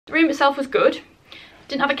The room itself was good.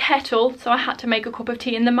 Didn't have a kettle, so I had to make a cup of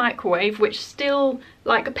tea in the microwave, which still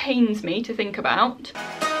like pains me to think about.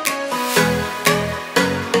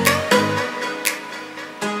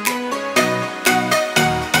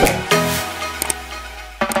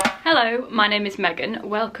 Hello, my name is Megan.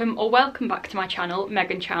 Welcome back to my channel,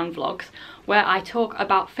 Megan Chown Vlogs, where I talk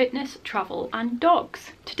about fitness, travel and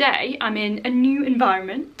dogs. Today I'm in a new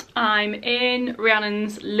environment. I'm in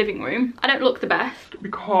Rhiannon's living room. I don't look the best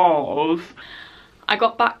because I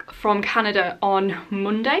got back from Canada on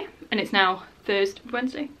Monday and it's now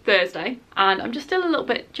Thursday, and I'm just still a little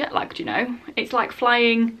bit jet lagged, you know. It's like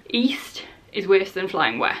flying east is worse than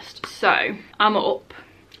flying west. So I'm up,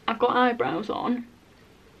 I've got eyebrows on.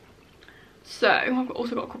 So I've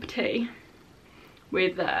also got a cup of tea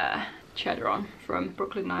with cheddar on from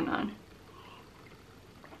Brooklyn Nine-Nine.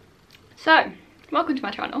 So, welcome to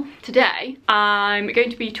my channel. Today I'm going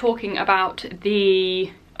to be talking about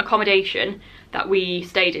the accommodation that we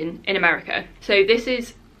stayed in America. So this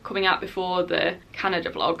is coming out before the Canada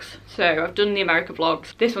vlogs. So I've done the America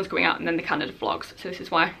vlogs, this one's coming out, and then the Canada vlogs. So this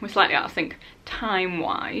is why we're slightly out of sync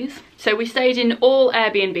time-wise. So we stayed in all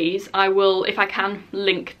Airbnbs. I will, if I can,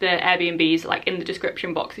 link the Airbnbs like in the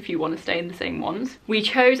description box if you want to stay in the same ones. We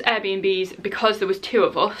chose Airbnbs because there was two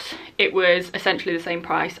of us. It was essentially the same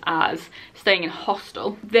price as staying in a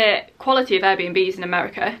hostel. The quality of Airbnbs in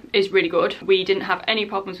America is really good. We didn't have any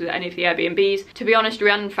problems with any of the Airbnbs. To be honest,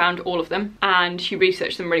 Rhiannon found all of them and she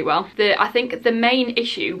researched them really well. I think the main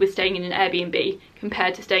issue with staying in an Airbnb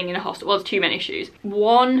compared to staying in a hostel, well, there's two main issues.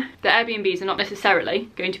 One, the Airbnbs are not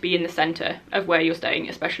necessarily going to be in the centre of where you're staying,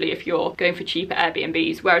 especially if you're going for cheaper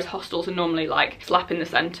Airbnbs, whereas hostels are normally like slap in the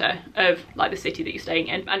centre of like the city that you're staying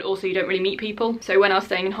in. And also you don't really meet people. So when I was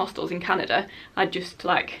staying in hostels in Canada, I'd just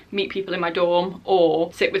like meet people in my dorm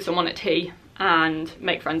or sit with someone at tea and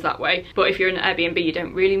make friends that way. But if you're in an Airbnb, you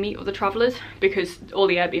don't really meet other travellers because all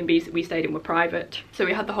the Airbnbs that we stayed in were private. So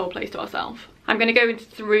we had the whole place to ourselves. I'm going to go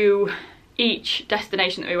through each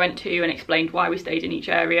destination that we went to and explained why we stayed in each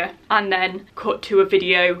area, and then cut to a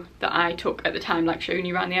video that I took at the time, like showing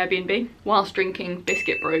you around the Airbnb whilst drinking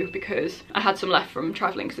biscuit brew because I had some left from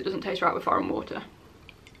travelling because it doesn't taste right with foreign water.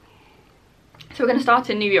 So we're going to start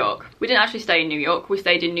in New York. We didn't actually stay in New York, we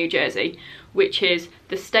stayed in New Jersey, which is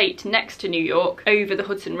the state next to New York over the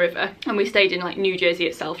Hudson River, and we stayed in like New Jersey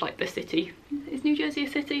itself, like the city. Is New Jersey a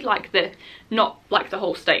city? Like not like the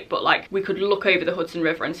whole state, but like we could look over the Hudson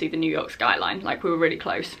River and see the New York skyline, like we were really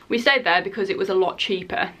close. We stayed there because it was a lot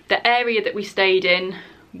cheaper. The area that we stayed in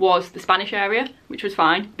was the Spanish area, which was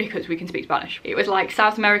fine because we can speak Spanish. It was like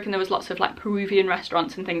South American, there was lots of like Peruvian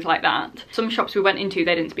restaurants and things like that. Some shops we went into,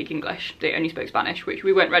 they didn't speak English, they only spoke Spanish, which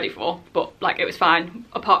we weren't ready for, but like it was fine.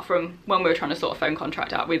 Apart from when we were trying to sort a phone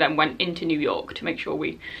contract out, we then went into New York to make sure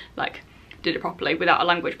we like did it properly without a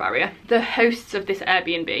language barrier. The hosts of this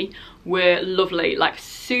Airbnb were lovely, like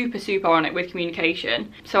super on it with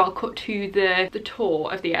communication. So I'll cut to the tour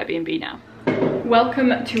of the Airbnb now.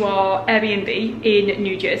 Welcome to our Airbnb in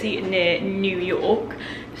New Jersey near New York.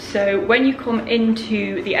 So when you come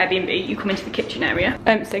into the Airbnb, you come into the kitchen area,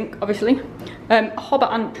 sink obviously, hob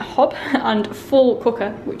and full cooker,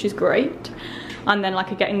 which is great, and then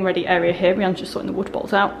like a getting ready area here. We're just sorting the water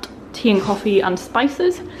bottles out, tea and coffee and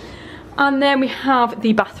spices, and then we have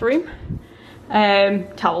the bathroom,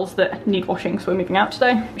 towels that need washing, so we're moving out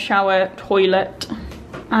today, shower, toilet.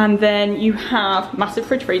 And then you have massive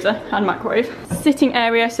fridge, freezer and microwave. Sitting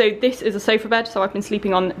area, so this is a sofa bed, so I've been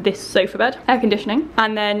sleeping on this sofa bed. Air conditioning.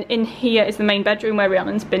 And then in here is the main bedroom where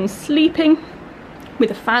Rhiannon's been sleeping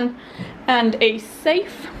with a fan and a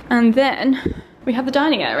safe. And then we have the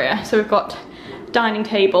dining area. So we've got dining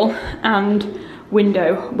table and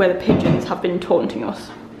window where the pigeons have been taunting us.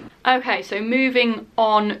 Okay, so moving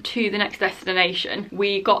on to the next destination,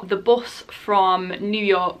 we got the bus from New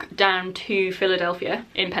York down to Philadelphia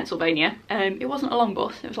in Pennsylvania. It wasn't a long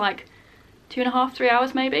bus, it was like 2.5, 3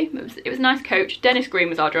 hours maybe. It was a nice coach. Dennis Green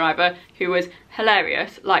was our driver, who was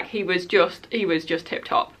hilarious. Like he was just tip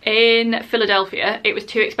top. In Philadelphia, it was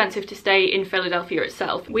too expensive to stay in Philadelphia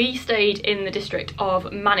itself. We stayed in the district of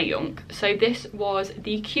Manayunk, so this was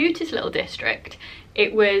the cutest little district.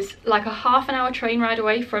 It was like a half-an-hour train ride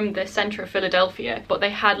away from the centre of Philadelphia, but they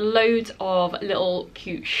had loads of little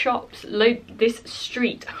cute shops. This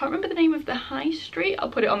street, I can't remember the name of the high street, I'll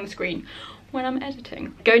put it on the screen when I'm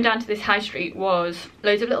editing. Going down to this high street was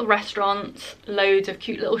loads of little restaurants, loads of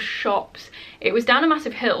cute little shops. It was down a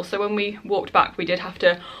massive hill, so when we walked back we did have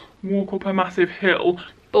to walk up a massive hill.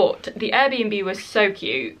 But the Airbnb was so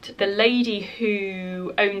cute. The lady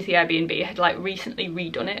who owns the Airbnb had like recently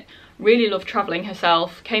redone it really loved travelling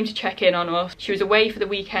herself, came to check in on us. She was away for the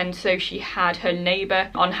weekend, so she had her neighbour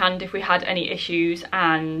on hand if we had any issues,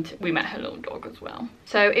 and we met her little dog as well.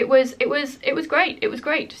 So it was great. It was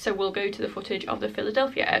great. So we'll go to the footage of the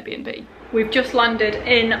Philadelphia Airbnb. We've just landed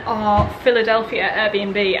in our Philadelphia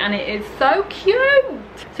Airbnb and it is so cute.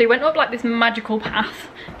 So you went up like this magical path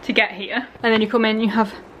to get here, and then you come in, you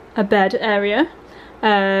have a bed area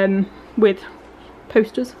with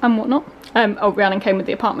posters and whatnot. Oh, Rhiannon came with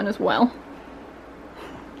the apartment as well.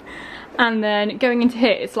 And then going into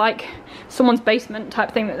here, it's like someone's basement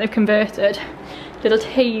type thing that they've converted. Little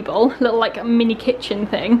table, little like mini kitchen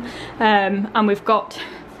thing. And we've got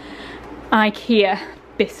IKEA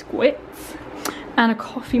biscuits and a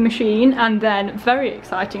coffee machine. And then very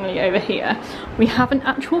excitingly over here, we have an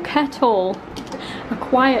actual kettle. A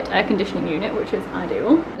quiet air conditioning unit, which is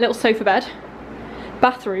ideal. Little sofa bed.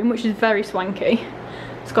 Bathroom, which is very swanky.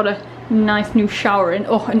 It's got a nice new shower in.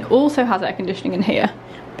 Oh, and also has air conditioning in here.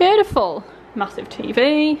 Beautiful. Massive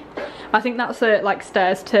TV. I think that's like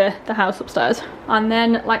stairs to the house upstairs. And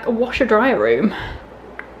then like a washer dryer room.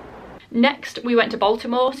 Next we went to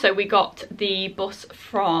Baltimore, so we got the bus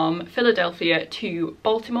from Philadelphia to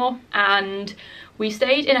Baltimore, and we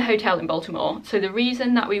stayed in a hotel in Baltimore. So the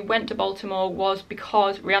reason that we went to Baltimore was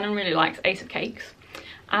because Rhiannon really likes Ace of Cakes,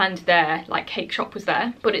 and their like cake shop was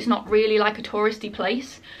there, but it's not really like a touristy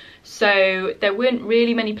place. So there weren't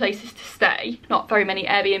really many places to stay, not very many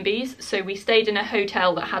Airbnbs, so we stayed in a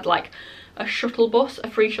hotel that had like a shuttle bus,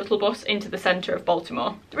 a free shuttle bus into the centre of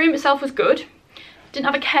Baltimore. The room itself was good. Didn't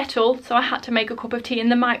have a kettle, so I had to make a cup of tea in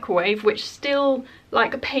the microwave, which still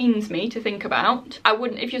like pains me to think about. I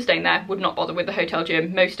wouldn't, if you're staying there, would not bother with the hotel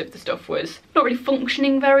gym. Most of the stuff was not really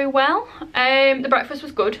functioning very well. The breakfast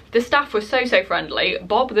was good. The staff was so friendly.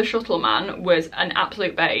 Bob, the shuttle man, was an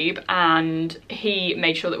absolute babe, and he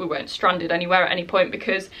made sure that we weren't stranded anywhere at any point,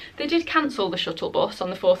 because they did cancel the shuttle bus on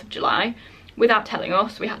the 4th of July. Without telling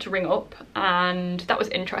us. We had to ring up, and that was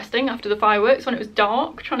interesting after the fireworks when it was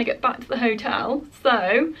dark, trying to get back to the hotel.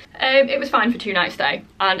 So it was fine for 2 nights stay,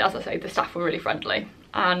 and as I say, the staff were really friendly,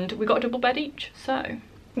 and we got a double bed each. So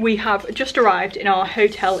we have just arrived in our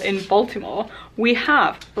hotel in Baltimore. We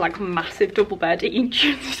have like a massive double bed each.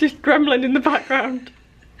 There's just gremlin in the background.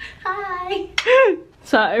 Hi.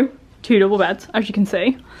 So 2 double beds, as you can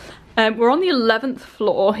see. We're on the 11th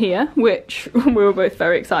floor here, which we were both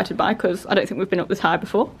very excited by, because I don't think we've been up this high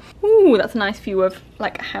before. Ooh, that's a nice view of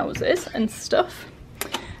like houses and stuff.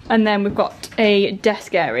 And then we've got a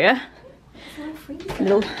desk area, a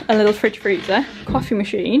little fridge freezer, coffee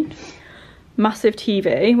machine, massive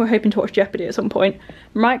TV. We're hoping to watch Jeopardy at some point.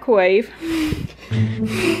 Microwave.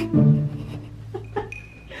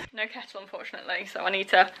 No kettle, unfortunately, so I need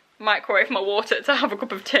to microwave my water to have a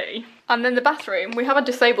cup of tea. And then the bathroom, we have a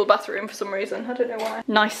disabled bathroom for some reason, I don't know why.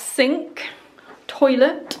 Nice sink,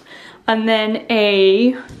 toilet, and then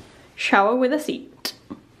a shower with a seat.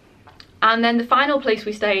 And then the final place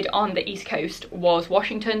we stayed on the East Coast was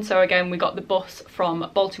Washington. So again, we got the bus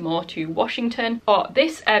from Baltimore to Washington. Oh,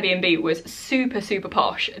 this Airbnb was super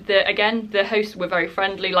posh. Again, the hosts were very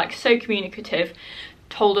friendly, like so communicative,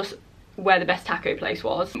 told us where the best taco place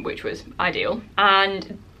was, which was ideal.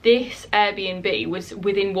 And this Airbnb was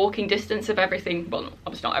within walking distance of everything, well,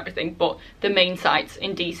 obviously not everything, but the main sites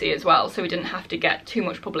in DC as well, so we didn't have to get too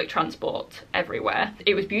much public transport everywhere.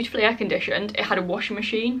 It was beautifully air conditioned, it had a washing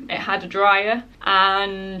machine, it had a dryer,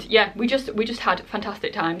 and yeah, we just had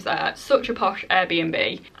fantastic times there. Such a posh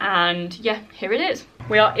Airbnb, and yeah, here it is.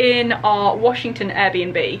 We are in our Washington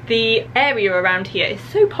Airbnb. The area around here is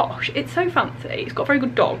so posh, it's so fancy, it's got very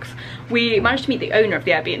good dogs. We managed to meet the owner of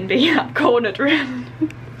the Airbnb at cornered Rhiannon.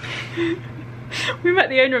 We met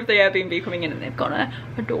the owner of the Airbnb coming in, and they've got a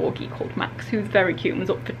doggy called Max, who's very cute and was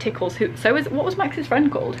up for tickles. What was Max's friend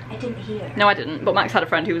called? I didn't hear. No, I didn't, but Max had a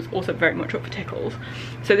friend who was also very much up for tickles.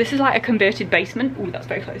 So this is like a converted basement. Ooh, that's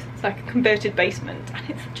very close. It's like a converted basement, and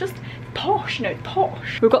it's just posh, you know,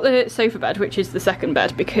 posh. We've got the sofa bed, which is the second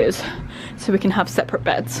bed, because so we can have separate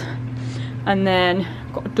beds. And then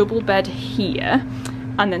we've got a double bed here,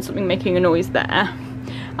 and then something making a noise there.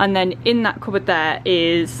 And then in that cupboard there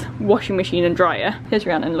is washing machine and dryer. Here's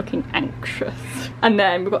Rhiannon looking anxious. And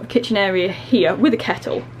then we've got the kitchen area here with a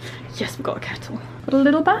kettle. Yes, we've got a kettle. Got a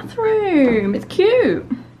little bathroom, it's cute.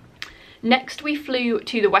 Next we flew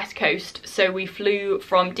to the West Coast, so we flew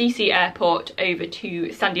from DC airport over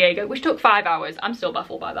to San Diego, which took 5 hours. I'm still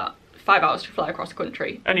baffled by that. 5 hours to fly across the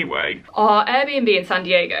country. Anyway, our Airbnb in San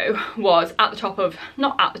Diego was at the top of,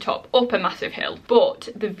 not at the top, up a massive hill, but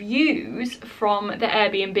the views from the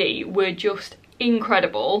Airbnb were just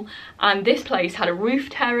incredible. And this place had a roof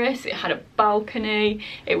terrace, it had a balcony,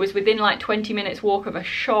 it was within like 20 minutes walk of a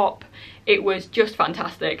shop. It was just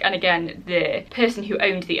fantastic. And again, the person who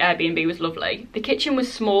owned the Airbnb was lovely. The kitchen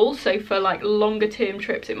was small, so for like longer term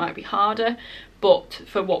trips it might be harder, but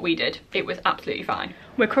for what we did, it was absolutely fine.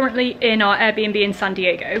 We're currently in our Airbnb in San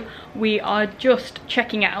Diego. We are just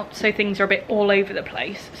checking out, so things are a bit all over the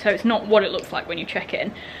place. So it's not what it looks like when you check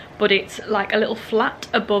in, but it's like a little flat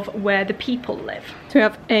above where the people live. So we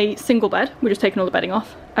have a single bed, we're just taking all the bedding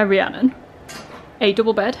off, a Rhiannon, a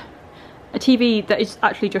double bed, a TV that is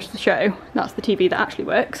actually just the show, that's the TV that actually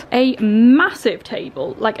works, a massive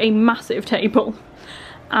table, like a massive table,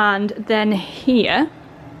 and then here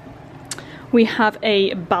we have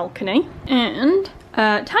a balcony and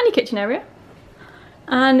a tiny kitchen area,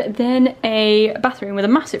 and then a bathroom with a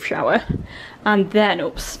massive shower, and then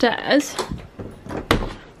upstairs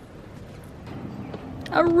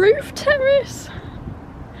a roof terrace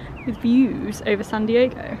with views over San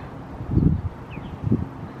Diego.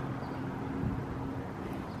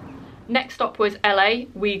 Next stop was LA.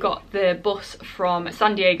 We got the bus from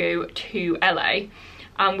San Diego to LA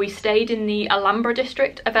and we stayed in the Alhambra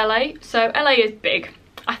district of LA. So LA is big.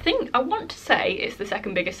 I want to say it's the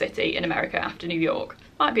second biggest city in America after New York.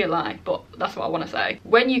 Might be a lie, but that's what I want to say.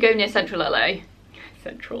 When you go near central LA,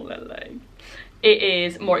 it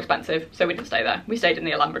is more expensive, so we didn't stay there. We stayed in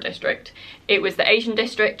the Alhambra district. It was the Asian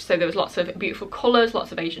district, so there was lots of beautiful colours,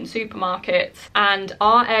 lots of Asian supermarkets, and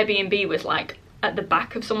our Airbnb was like at the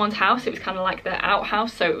back of someone's house. It was kind of like their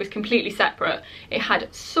outhouse, so it was completely separate. It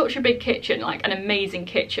had such a big kitchen, like an amazing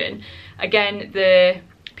kitchen. Again, the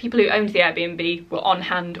people who owned the Airbnb were on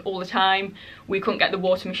hand all the time. We couldn't get the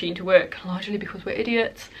water machine to work, largely because we're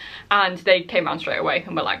idiots, and they came around straight away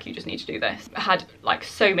and were like, you just need to do this. It had like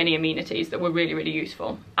so many amenities that were really, really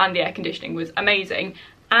useful, and the air conditioning was amazing,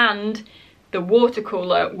 and the water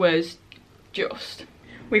cooler was just...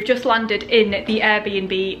 We've just landed in the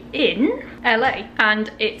Airbnb in LA, and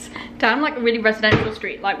it's down like a really residential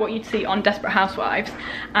street, like what you'd see on Desperate Housewives,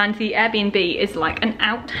 and the Airbnb is like an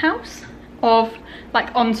outhouse of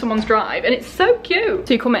like on someone's drive, and it's so cute.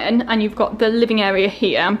 So you come in and you've got the living area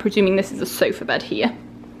here. I'm presuming this is a sofa bed here.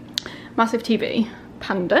 Massive TV,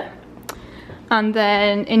 panda, and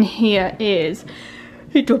then in here is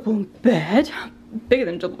a double bed, bigger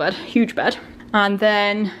than a double bed, huge bed, and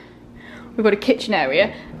then we've got a kitchen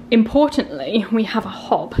area. Importantly, we have a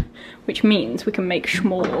hob, which means we can make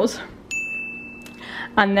s'mores.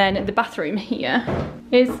 And then the bathroom here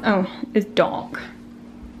is dark.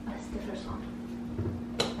 That's the first one.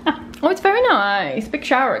 Ah, oh, it's very nice. Big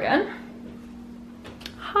shower again.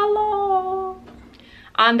 Hello.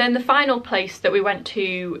 And then the final place that we went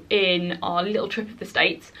to in our little trip of the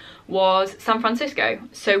States was San Francisco.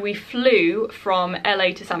 So we flew from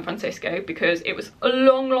LA to San Francisco because it was a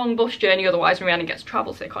long bus journey, otherwise Rhiannon gets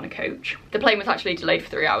travel sick on a coach. The plane was actually delayed for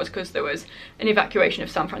 3 hours because there was an evacuation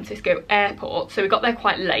of San Francisco airport, so we got there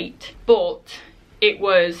quite late, but it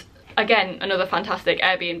was again another fantastic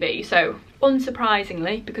Airbnb. So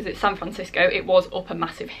unsurprisingly, because it's San Francisco, it was up a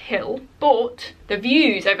massive hill, but the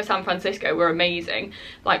views over San Francisco were amazing.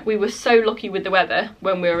 Like, we were so lucky with the weather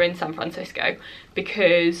when we were in San Francisco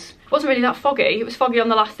because it wasn't really that foggy. It was foggy on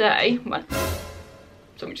the last day when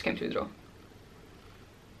someone just came through the door.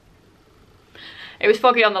 It was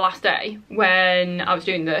foggy on the last day when I was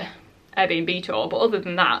doing the Airbnb tour, but other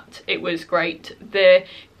than that it was great. The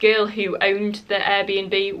girl who owned the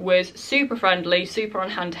Airbnb was super friendly, super on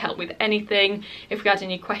hand to help with anything. If we had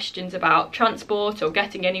any questions about transport or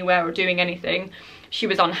getting anywhere or doing anything, she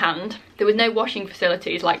was on hand. There was no washing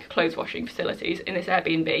facilities, like clothes washing facilities, in this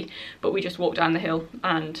Airbnb, but we just walked down the hill,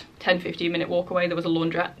 and 10-15 minute walk away there was a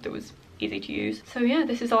laundrette that was easy to use. So yeah,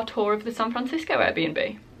 this is our tour of the San Francisco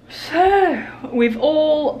Airbnb. So we've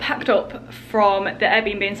all packed up from the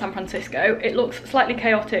Airbnb in San Francisco. It looks slightly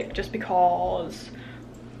chaotic just because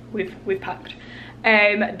we've packed.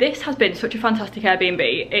 This has been such a fantastic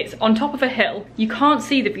Airbnb. It's on top of a hill. You can't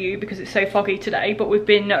see the view because it's so foggy today, but we've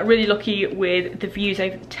been really lucky with the views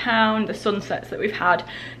over the town, the sunsets that we've had.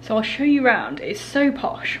 So I'll show you around. It's so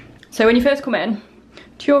posh. So when you first come in,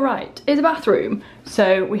 to your right is a bathroom.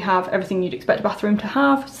 So we have everything you'd expect a bathroom to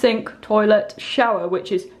have: sink, toilet, shower,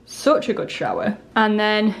 which is such a good shower. And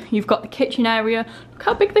then you've got the kitchen area. Look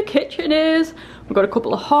how big the kitchen is. We've got a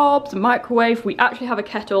couple of hobs, a microwave. We actually have a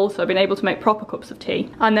kettle, so I've been able to make proper cups of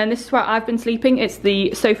tea. And then this is where I've been sleeping. It's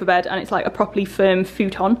the sofa bed, and it's like a properly firm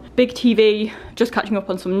futon. Big TV, just catching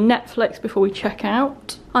up on some Netflix before we check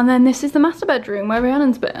out. And then this is the master bedroom where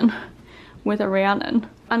Rhiannon's been with a Rhiannon.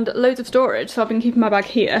 And loads of storage, so I've been keeping my bag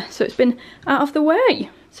here, so it's been out of the way.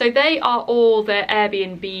 So they are all the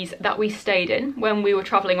Airbnbs that we stayed in when we were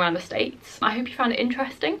travelling around the States. I hope you found it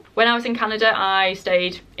interesting. When I was in Canada, I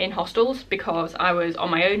stayed in hostels because I was on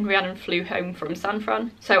my own. Rhiannon flew home from San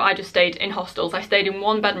Fran, so I just stayed in hostels. I stayed in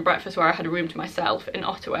one bed and breakfast where I had a room to myself in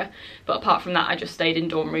Ottawa, but apart from that I just stayed in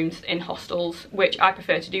dorm rooms in hostels, which I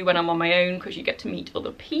prefer to do when I'm on my own because you get to meet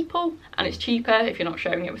other people and it's cheaper if you're not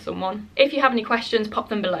sharing it with someone. If you have any questions, pop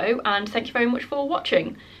them below, and thank you very much for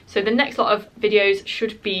watching. So the next lot of videos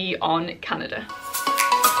should be on Canada.